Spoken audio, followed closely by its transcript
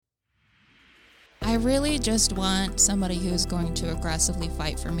I really just want somebody who's going to aggressively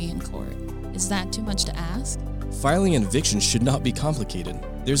fight for me in court. Is that too much to ask? Filing an eviction should not be complicated.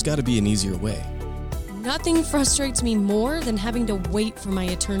 There's got to be an easier way. Nothing frustrates me more than having to wait for my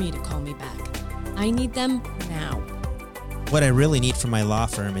attorney to call me back. I need them now. What I really need from my law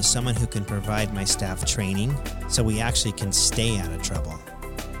firm is someone who can provide my staff training so we actually can stay out of trouble.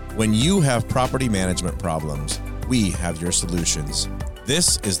 When you have property management problems, we have your solutions.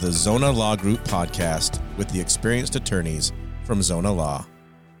 This is the Zona Law Group podcast with the experienced attorneys from Zona Law.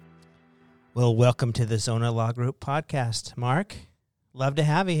 Well, welcome to the Zona Law Group podcast. Mark, love to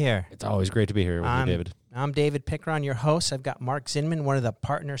have you here. It's always great to be here with you, David. I'm David Pickron, your host. I've got Mark Zinman, one of the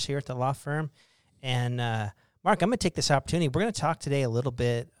partners here at the law firm. And Mark, I'm going to take this opportunity. We're going to talk today a little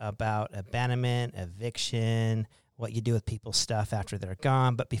bit about abandonment, eviction, what you do with people's stuff after they're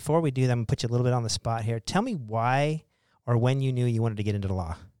gone. But before we do that, I'm going to put you a little bit on the spot here. Tell me why or when you knew you wanted to get into the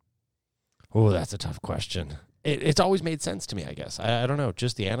law. Oh, that's a tough question. It's always made sense to me, I guess. I don't know,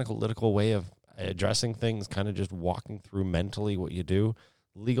 just the analytical way of addressing things, kind of just walking through mentally what you do.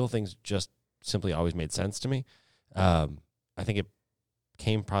 Legal things just simply always made sense to me. I think it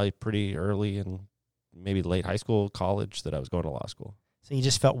came probably pretty early in maybe late high school, college, that I was going to law school. So you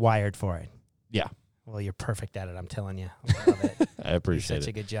just felt wired for it. Yeah. Well, you're perfect at it, I'm telling you. I love it. I appreciate it. Such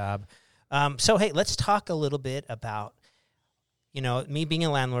a good job. So, hey, let's talk a little bit about, me being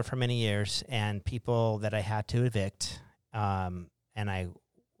a landlord for many years and people that I had to evict. And I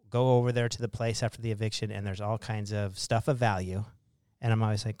go over there to the place after the eviction, and there's all kinds of stuff of value. And I'm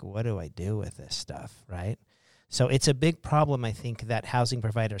always like, what do I do with this stuff, right? So it's a big problem, I think, that housing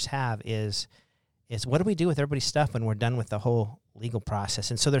providers have is what do we do with everybody's stuff when we're done with the whole legal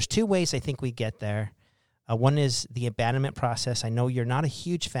process? And so there's two ways I think we get there. One is the abandonment process. I know you're not a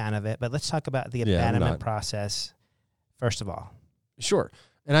huge fan of it, but let's talk about the abandonment process first of all. Sure.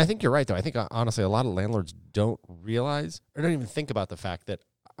 And I think you're right, though. I think, honestly, a lot of landlords don't realize or don't even think about the fact that,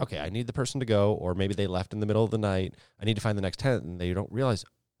 okay, I need the person to go, or maybe they left in the middle of the night. I need to find the next tenant, and they don't realize,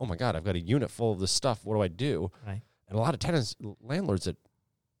 oh, my God, I've got a unit full of this stuff. What do I do? Right. And a lot of tenants, landlords that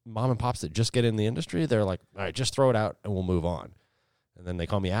mom and pops that just get in the industry, they're like, all right, just throw it out and we'll move on. And then they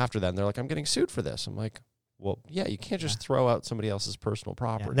call me after that, and they're like, I'm getting sued for this. I'm like, well, yeah, you can't just throw out somebody else's personal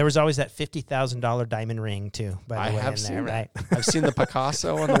property. Yeah. There was always that $50,000 diamond ring, too, by the way. I have seen there, that. Right? I've seen the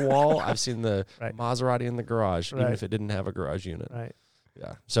Picasso on the wall. I've seen the Right. Maserati in the garage, Right. even if it didn't have a garage unit. Right.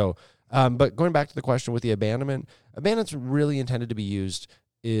 Yeah. So, but going back to the question with the abandonment's really intended to be used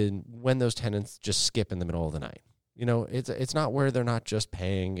in when those tenants just skip in the middle of the night. It's not where they're not just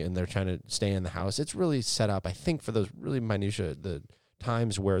paying and they're trying to stay in the house. It's really set up, I think, for those really minutia, the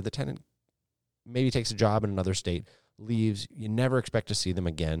times where the tenant maybe takes a job in another state, leaves, you never expect to see them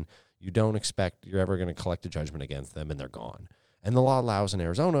again. You don't expect you're ever going to collect a judgment against them, and they're gone. And the law allows in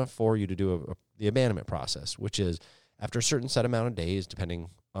Arizona for you to do the abandonment process, which is after a certain set amount of days,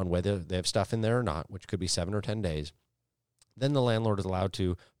 depending on whether they have stuff in there or not, which could be 7 or 10 days, then the landlord is allowed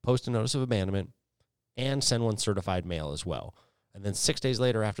to post a notice of abandonment and send one certified mail as well. And then 6 days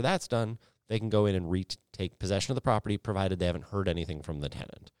later, after that's done, they can go in and retake possession of the property, provided they haven't heard anything from the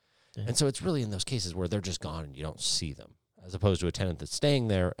tenant. Yeah. And so it's really in those cases where they're just gone and you don't see them, as opposed to a tenant that's staying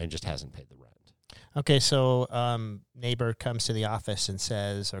there and just hasn't paid the rent. Okay, so neighbor comes to the office and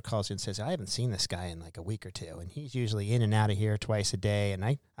says, or calls you and says, I haven't seen this guy in like a week or two, and he's usually in and out of here twice a day, and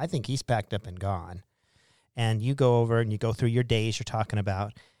I think he's packed up and gone. And you go over and you go through your days you're talking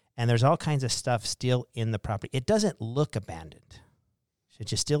about, and there's all kinds of stuff still in the property. It doesn't look abandoned.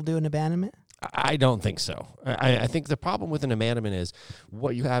 Should you still do an abandonment? I don't think so. I think the problem with an abandonment is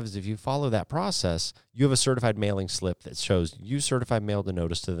what you have is if you follow that process, you have a certified mailing slip that shows you certified mailed the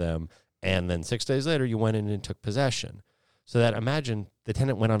notice to them, and then 6 days later you went in and took possession. So that imagine the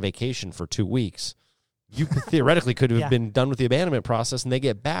tenant went on vacation for 2 weeks. You theoretically could have been done with the abandonment process, and they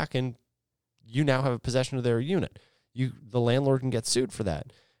get back, and you now have a possession of their unit. The landlord can get sued for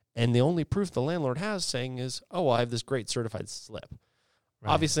that. And the only proof the landlord has saying is, oh, well, I have this great certified slip.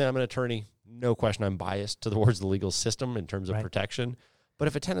 Right. Obviously, I'm an attorney. No question I'm biased towards the legal system in terms of protection. But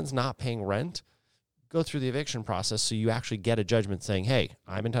if a tenant's not paying rent, go through the eviction process so you actually get a judgment saying, hey,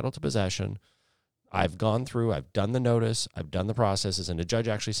 I'm entitled to possession. I've gone through, I've done the notice, I've done the processes, and a judge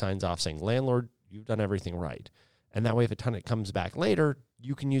actually signs off saying, landlord, you've done everything right. And that way, if a tenant comes back later,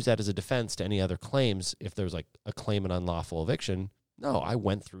 you can use that as a defense to any other claims. If there's like a claim an unlawful eviction, no, I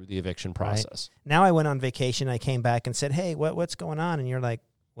went through the eviction process. Right. Now I went on vacation. I came back and said, hey, what's going on? And you're like,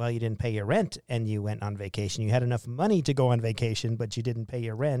 well, you didn't pay your rent and you went on vacation. You had enough money to go on vacation, but you didn't pay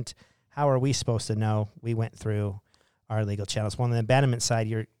your rent. How are we supposed to know we went through are legal channels. Well, on the abandonment side,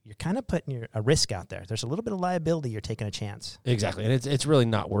 you're kind of putting a risk out there. There's a little bit of liability. You're taking a chance. Exactly. And it's really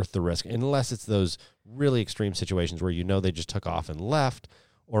not worth the risk unless it's those really extreme situations where they just took off and left,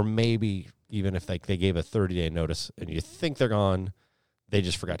 or maybe even if they gave a 30-day notice and you think they're gone, they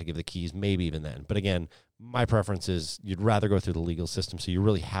just forgot to give the keys, maybe even then. But again, my preference is you'd rather go through the legal system so you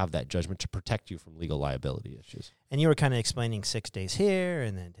really have that judgment to protect you from legal liability issues. And you were kind of explaining 6 days here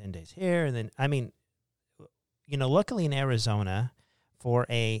and then 10 days here. And then, I mean, luckily in Arizona, for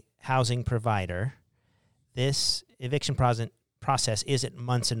a housing provider, this eviction process isn't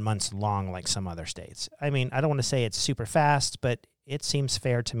months and months long like some other states. I mean, I don't want to say it's super fast, but it seems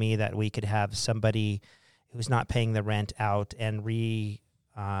fair to me that we could have somebody who's not paying the rent out and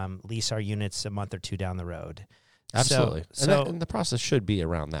lease our units a month or two down the road. Absolutely. So and the process should be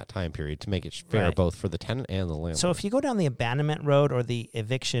around that time period to make it fair Right. both for the tenant and the landlord. So if you go down the abandonment road or the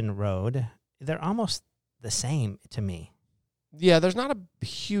eviction road, they're almost the same to me. Yeah, there's not a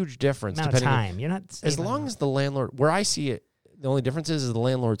huge difference. Amount of depending on- time. You're not as saving- long as the landlord, where I see it, the only difference is the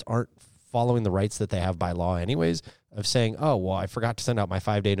landlords aren't following the rights that they have by law anyways, of saying, oh, well, I forgot to send out my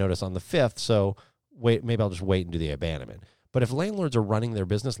 5-day notice on the 5th, so maybe I'll just wait and do the abandonment. But if landlords are running their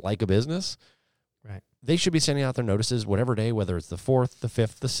business like a business, Right. they should be sending out their notices whatever day, whether it's the 4th, the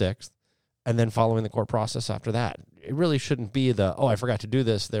 5th, the 6th, and then following the court process after that. It really shouldn't be I forgot to do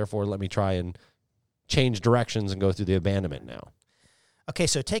this, therefore let me try and change directions and go through the abandonment now. Okay,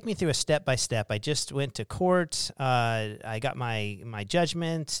 so take me through a step-by-step. I just went to court. I got my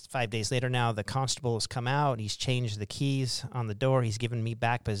judgment. 5 days later now, the constable has come out. He's changed the keys on the door. He's given me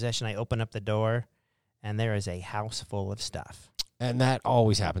back possession. I open up the door, and there is a house full of stuff. And that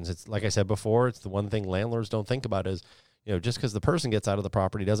always happens. It's like I said before, it's the one thing landlords don't think about is, just because the person gets out of the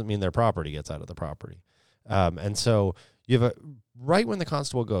property doesn't mean their property gets out of the property. And so you have right when the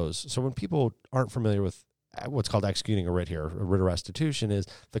constable goes, so when people aren't familiar with what's called executing a writ here, a writ of restitution, is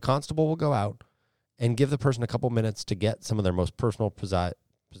the constable will go out and give the person a couple minutes to get some of their most personal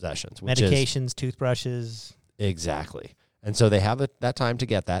possessions. Medications, toothbrushes. Exactly. And so they have that time to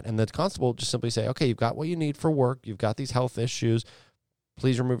get that. And the constable will just simply say, okay, you've got what you need for work. You've got these health issues.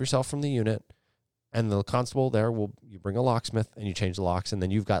 Please remove yourself from the unit. And the constable there you bring a locksmith and you change the locks, and then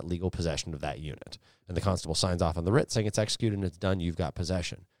you've got legal possession of that unit. And the constable signs off on the writ saying it's executed and it's done. You've got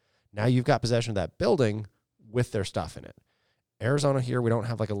possession. Now you've got possession of that building with their stuff in it. Arizona here, we don't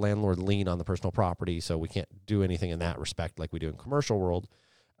have like a landlord lien on the personal property, so we can't do anything in that respect like we do in commercial world.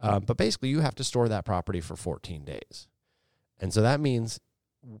 But basically, you have to store that property for 14 days. And so that means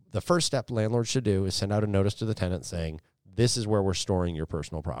the first step landlords should do is send out a notice to the tenant saying, this is where we're storing your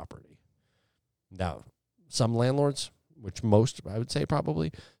personal property. Now, some landlords, which most I would say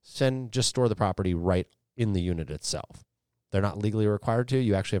probably, just store the property right in the unit itself. They're not legally required to.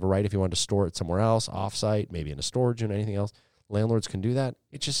 You actually have a right if you want to store it somewhere else, off-site, maybe in a storage unit, anything else. Landlords can do that.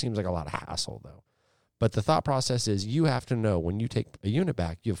 It just seems like a lot of hassle, though. But the thought process is you have to know when you take a unit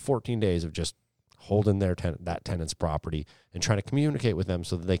back, you have 14 days of just holding that tenant's property and trying to communicate with them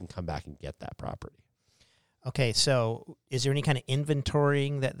so that they can come back and get that property. Okay, so is there any kind of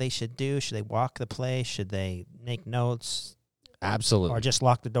inventorying that they should do? Should they walk the place? Should they make notes? Absolutely. Or just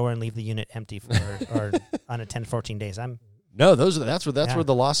lock the door and leave the unit empty for or on a 10, 14 days? No, that's where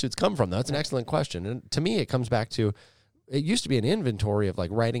the lawsuits come from. That's an excellent question. And to me, it comes back to, it used to be an inventory of like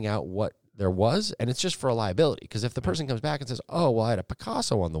writing out what there was, and it's just for a liability. Because if the person comes back and says, oh, well, I had a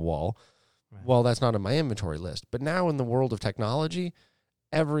Picasso on the wall, Right. well, that's not in my inventory list. But now in the world of technology,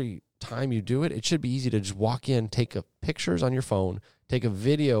 every time you do it, it should be easy to just walk in, take pictures on your phone, take a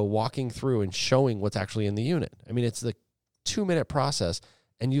video walking through and showing what's actually in the unit. I mean, it's the 2-minute process,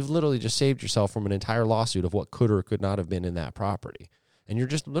 and you've literally just saved yourself from an entire lawsuit of what could or could not have been in that property. And you're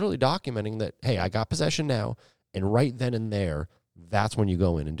just literally documenting that, hey, I got possession now, and right then and there, that's when you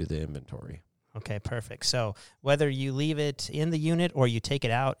go in and do the inventory. Okay, perfect. So whether you leave it in the unit or you take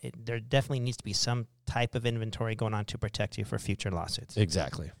it out, there definitely needs to be some type of inventory going on to protect you for future lawsuits.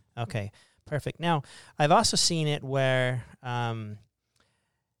 Exactly. Okay, perfect. Now, I've also seen it where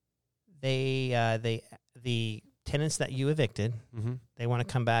the tenants that you evicted, Mm-hmm. they want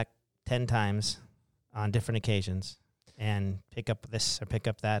to come back 10 times on different occasions and pick up this or pick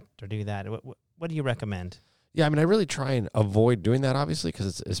up that or do that. What do you recommend? Yeah, I mean, I really try and avoid doing that, obviously, because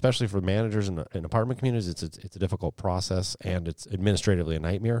it's especially for managers in apartment communities, it's a difficult process and it's administratively a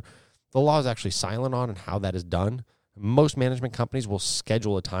nightmare. The law is actually silent on how that is done. Most management companies will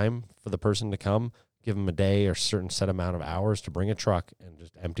schedule a time for the person to come, give them a day or a certain set amount of hours to bring a truck and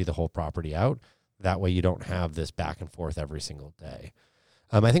just empty the whole property out. That way you don't have this back and forth every single day.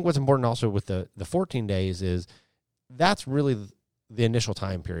 I think what's important also with the 14 days is that's really the initial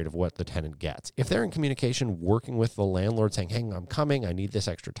time period of what the tenant gets. If they're in communication working with the landlord saying, hey, I'm coming, I need this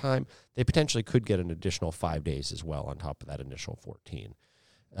extra time, they potentially could get an additional 5 days as well on top of that initial 14.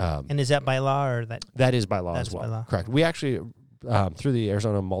 And is that by law or that? That is by law That's as well. by law. Correct. We actually, through the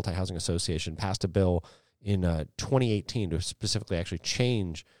Arizona Multi-Housing Association, passed a bill in 2018 to specifically actually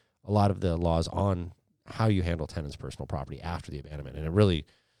change a lot of the laws on how you handle tenants' personal property after the abandonment. And it really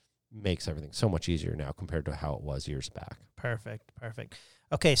makes everything so much easier now compared to how it was years back. Perfect.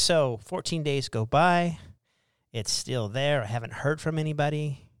 Okay, so 14 days go by. It's still there. I haven't heard from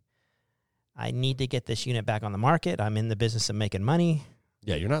anybody. I need to get this unit back on the market. I'm in the business of making money.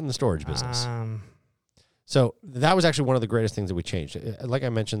 Yeah, you're not in the storage business. So that was actually one of the greatest things that we changed. Like I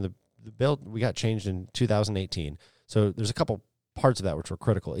mentioned, the bill, we got changed in 2018. So there's a couple parts of that which were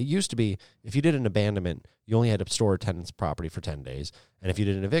critical. It used to be if you did an abandonment, you only had to store a tenant's property for 10 days. And if you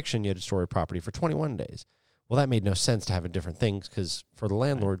did an eviction, you had to store a property for 21 days. Well, that made no sense to have different things because for the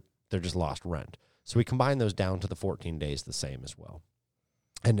landlord, they're just lost rent. So we combined those down to the 14 days the same as well.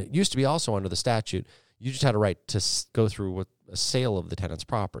 And it used to be also under the statute, you just had a right to go through with a sale of the tenant's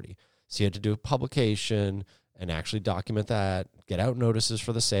property. So you had to do a publication and actually document that, get out notices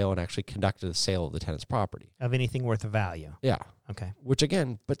for the sale, and actually conduct a sale of the tenant's property. Of anything worth of value. Yeah. Okay. Which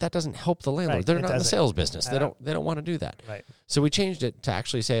again, but that doesn't help the landlord. Right. They're It not in the doesn't. sales business. They don't want to do that. Right. So we changed it to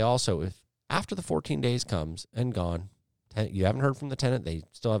actually say also if after the 14 days comes and gone, you haven't heard from the tenant, they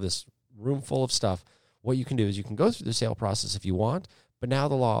still have this room full of stuff, what you can do is you can go through the sale process if you want, but now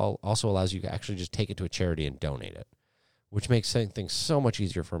the law also allows you to actually just take it to a charity and donate it, which makes things so much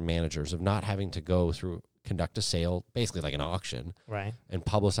easier for managers of not having to go through, conduct a sale, basically like an auction, Right. and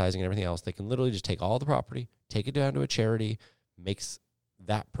publicizing and everything else. They can literally just take all the property, take it down to a charity, makes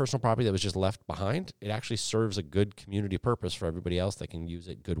that personal property that was just left behind, it actually serves a good community purpose for everybody else. They can use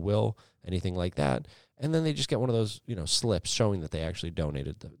it, goodwill, anything like that. And then they just get one of those, slips showing that they actually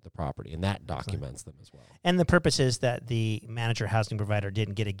donated the property, and that documents them as well. And the purpose is that the manager housing provider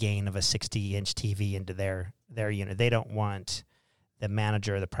didn't get a gain of a 60-inch TV into their unit. They don't want the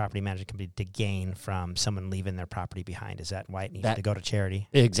manager or the property management company to gain from someone leaving their property behind. Is that why it needs to go to charity?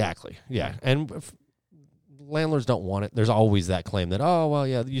 Exactly. Yeah. And landlords don't want it. There's always that claim that, oh, well,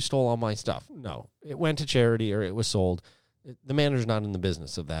 yeah, you stole all my stuff. No, it went to charity or it was sold. The manager's not in the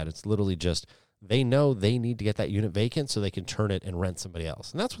business of that. It's literally just they know they need to get that unit vacant so they can turn it and rent somebody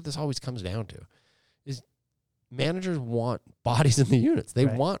else. And that's what this always comes down to is managers want bodies in the units. They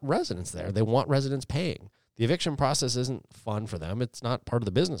want residents there. They want residents paying. The eviction process isn't fun for them. It's not part of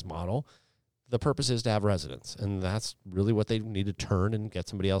the business model. The purpose is to have residents, and that's really what they need to turn and get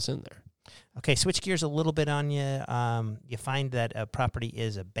somebody else in there. Okay, switch gears a little bit on you. You find that a property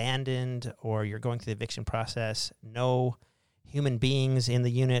is abandoned or you're going through the eviction process, no human beings in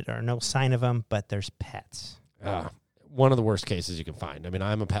the unit or no sign of them, but there's pets. One of the worst cases you can find. I mean,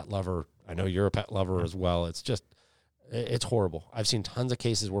 I'm a pet lover. I know you're a pet lover as well. It's just, it's horrible. I've seen tons of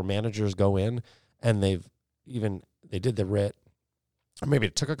cases where managers go in and they did the writ, or maybe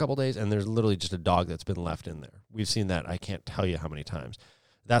it took a couple days, and there's literally just a dog that's been left in there. We've seen that. I can't tell you how many times.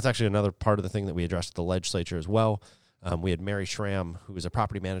 That's actually another part of the thing that we addressed at the legislature as well. We had Mary Schramm, who was a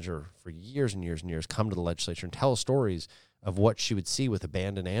property manager for years and years and years, come to the legislature and tell stories of what she would see with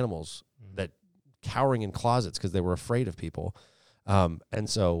abandoned animals that cowering in closets because they were afraid of people. And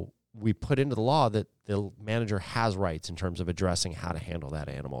so we put into the law that the manager has rights in terms of addressing how to handle that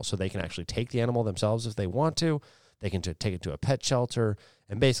animal. So they can actually take the animal themselves if they want to. They can take it to a pet shelter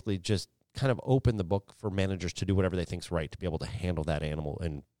and basically just kind of open the book for managers to do whatever they think is right to be able to handle that animal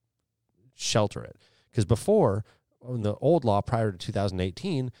and shelter it. Because before, in the old law prior to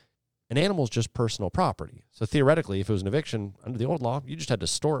 2018, an animal is just personal property. So theoretically, if it was an eviction under the old law, you just had to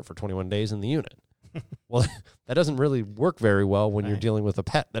store it for 21 days in the unit. Well, that doesn't really work very well when you're dealing with a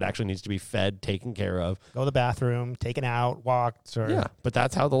pet that actually needs to be fed, taken care of. Go to the bathroom, taken out, walked. Yeah, but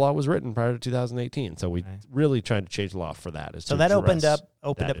that's how the law was written prior to 2018. So we really tried to change the law for that. So that opened up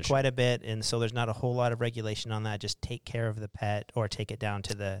quite a bit, and so there's not a whole lot of regulation on that. Just take care of the pet or take it down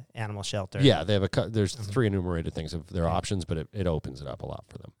to the animal shelter. Yeah, they have there's 3 enumerated things of their options, but it opens it up a lot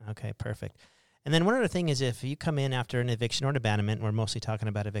for them. Okay, perfect. And then one other thing is if you come in after an eviction or an abandonment, we're mostly talking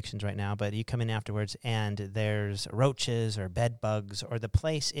about evictions right now, but you come in afterwards and there's roaches or bed bugs or the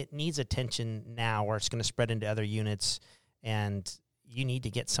place, it needs attention now or it's going to spread into other units and you need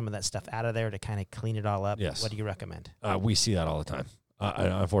to get some of that stuff out of there to kind of clean it all up. Yes. What do you recommend? We see that all the time.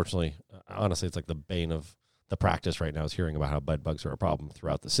 Unfortunately, honestly, it's like the bane of the practice right now is hearing about how bed bugs are a problem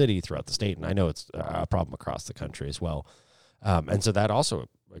throughout the city, throughout the state, and I know it's a problem across the country as well. And so that also,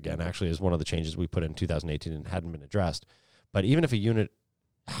 again, actually is one of the changes we put in 2018 and hadn't been addressed. But even if a unit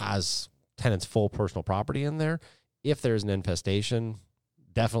has tenants' full personal property in there, If there's an infestation,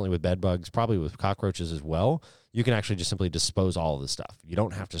 definitely with bed bugs, probably with cockroaches as well, you can actually just simply dispose all of the stuff. You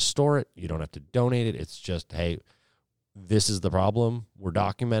don't have to store it. You don't have to donate it. It's just, hey, this is the problem. We're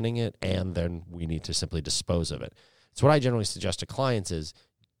documenting it, and then we need to simply dispose of it. So what I generally suggest to clients is,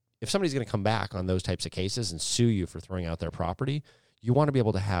 if somebody's going to come back on those types of cases and sue you for throwing out their property, you want to be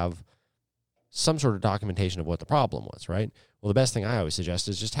able to have some sort of documentation of what the problem was, right? Well, the best thing I always suggest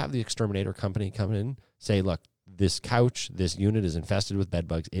is just have the exterminator company come in, say, look, this couch, this unit is infested with bed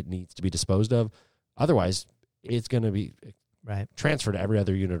bugs. It needs to be disposed of. Otherwise, it's going to be transferred to every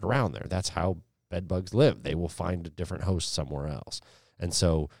other unit around there. That's how bed bugs live. They will find a different host somewhere else. And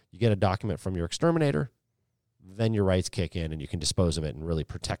so you get a document from your exterminator, then your rights kick in and you can dispose of it and really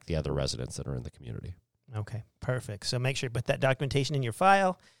protect the other residents that are in the community. Okay, perfect. So make sure you put that documentation in your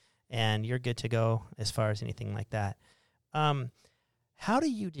file, and you're good to go as far as anything like that. How do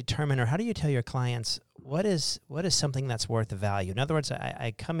you determine, or how do you tell your clients what is something that's worth the value? In other words,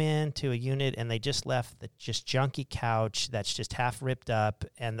 I come into a unit and they just left the just junky couch that's just half ripped up,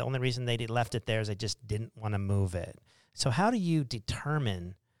 and the only reason they left it there is they just didn't want to move it. So how do you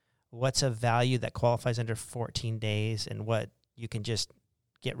determine what's of value that qualifies under 14 days and what you can just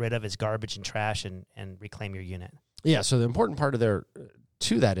get rid of as garbage and trash and reclaim your unit? Yeah, so the important part of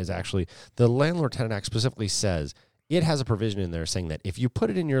to that is actually the Landlord-Tenant Act specifically says it has a provision in there saying that if you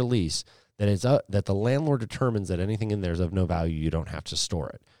put it in your lease that the landlord determines that anything in there is of no value, you don't have to store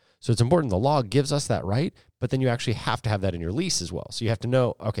it. So it's important. The law gives us that right, but then you actually have to have that in your lease as well. So you have to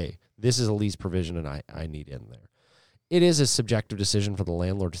know, okay, this is a lease provision and I need in there. It is a subjective decision for the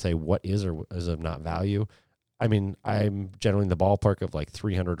landlord to say what is or is of not value. I mean, I'm generally in the ballpark of like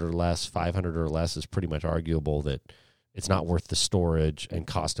 300 or less, 500 or less is pretty much arguable that it's not worth the storage and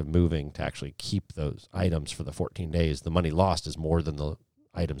cost of moving to actually keep those items for the 14 days. The money lost is more than the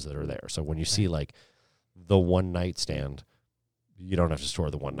items that are there. So when you see like the one nightstand, you don't have to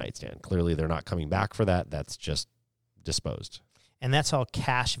store the one nightstand. Clearly they're not coming back for that. That's just disposed. And that's all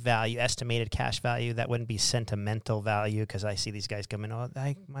cash value, estimated cash value. That wouldn't be sentimental value, because I see these guys coming,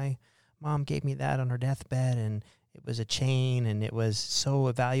 my mom gave me that on her deathbed, and it was a chain, and it was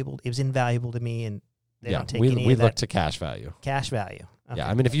so valuable. It was invaluable to me, and they don't take any of that. We look to cash value. Cash value. Okay. Yeah,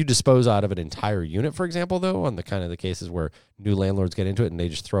 I mean, if you dispose out of an entire unit, for example, though, on the kind of the cases where new landlords get into it and they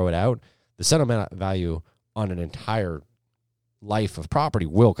just throw it out, the settlement value on an entire life of property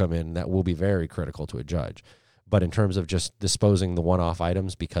will come in. That will be very critical to a judge. But in terms of just disposing the one-off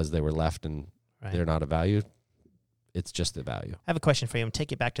items because they were left and they're not of value, it's just the value. I have a question for you. I'm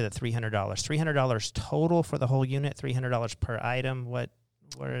take it back to the $300. $300 total for the whole unit, $300 per item.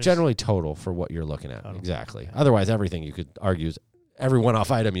 Generally total for what you're looking at. Total. Exactly. Otherwise, everything you could argue is every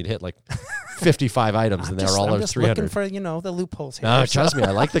one-off item you'd hit like 55 items, and they're all over 300. I'm just looking for, the loopholes here. No, trust me,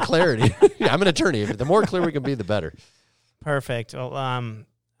 I like the clarity. Yeah, I'm an attorney. The more clear we can be, the better. Perfect. Well,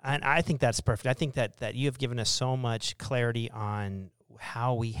 and I think that's perfect. I think that you have given us so much clarity on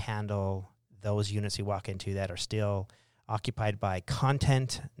how we handle those units we walk into that are still occupied by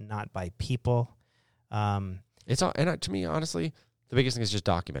content, not by people. It's all, and to me, honestly, the biggest thing is just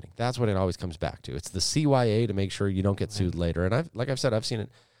documenting. That's what it always comes back to. It's the CYA to make sure you don't get sued later. And I've said, I've seen it.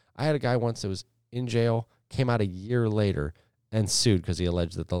 I had a guy once that was in jail, came out a year later, and sued because he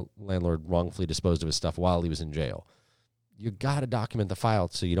alleged that the landlord wrongfully disposed of his stuff while he was in jail. You got to document the file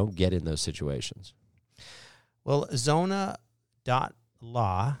so you don't get in those situations. Well, Zona.law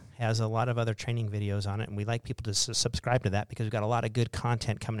has a lot of other training videos on it, and we like people to subscribe to that because we've got a lot of good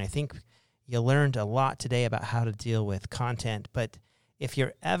content coming. I think you learned a lot today about how to deal with content, but if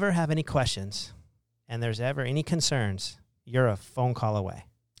you ever have any questions and there's ever any concerns, you're a phone call away.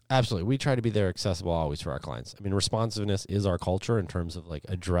 Absolutely. We try to be there accessible always for our clients. I mean, responsiveness is our culture in terms of like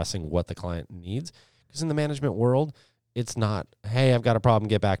addressing what the client needs, because in the management world, it's not, hey, I've got a problem,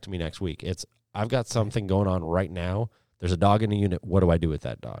 get back to me next week. It's, I've got something going on right now. There's a dog in the unit. What do I do with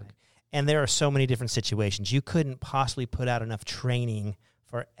that dog? And there are so many different situations. You couldn't possibly put out enough training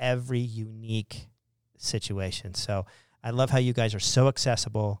for every unique situation. So I love how you guys are so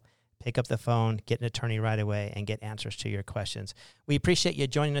accessible. Pick up the phone, get an attorney right away, and get answers to your questions. We appreciate you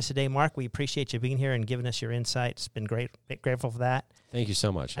joining us today, Mark. We appreciate you being here and giving us your insight. It's been great. Grateful for that. Thank you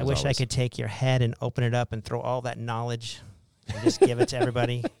so much. I wish I could take your head and open it up and throw all that knowledge and just give it to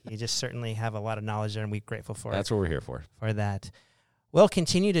everybody. You just certainly have a lot of knowledge there, and we're grateful for it. That's what we're here for that. Well,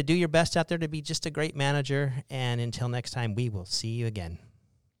 continue to do your best out there to be just a great manager, and until next time, we will see you again.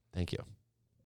 Thank you.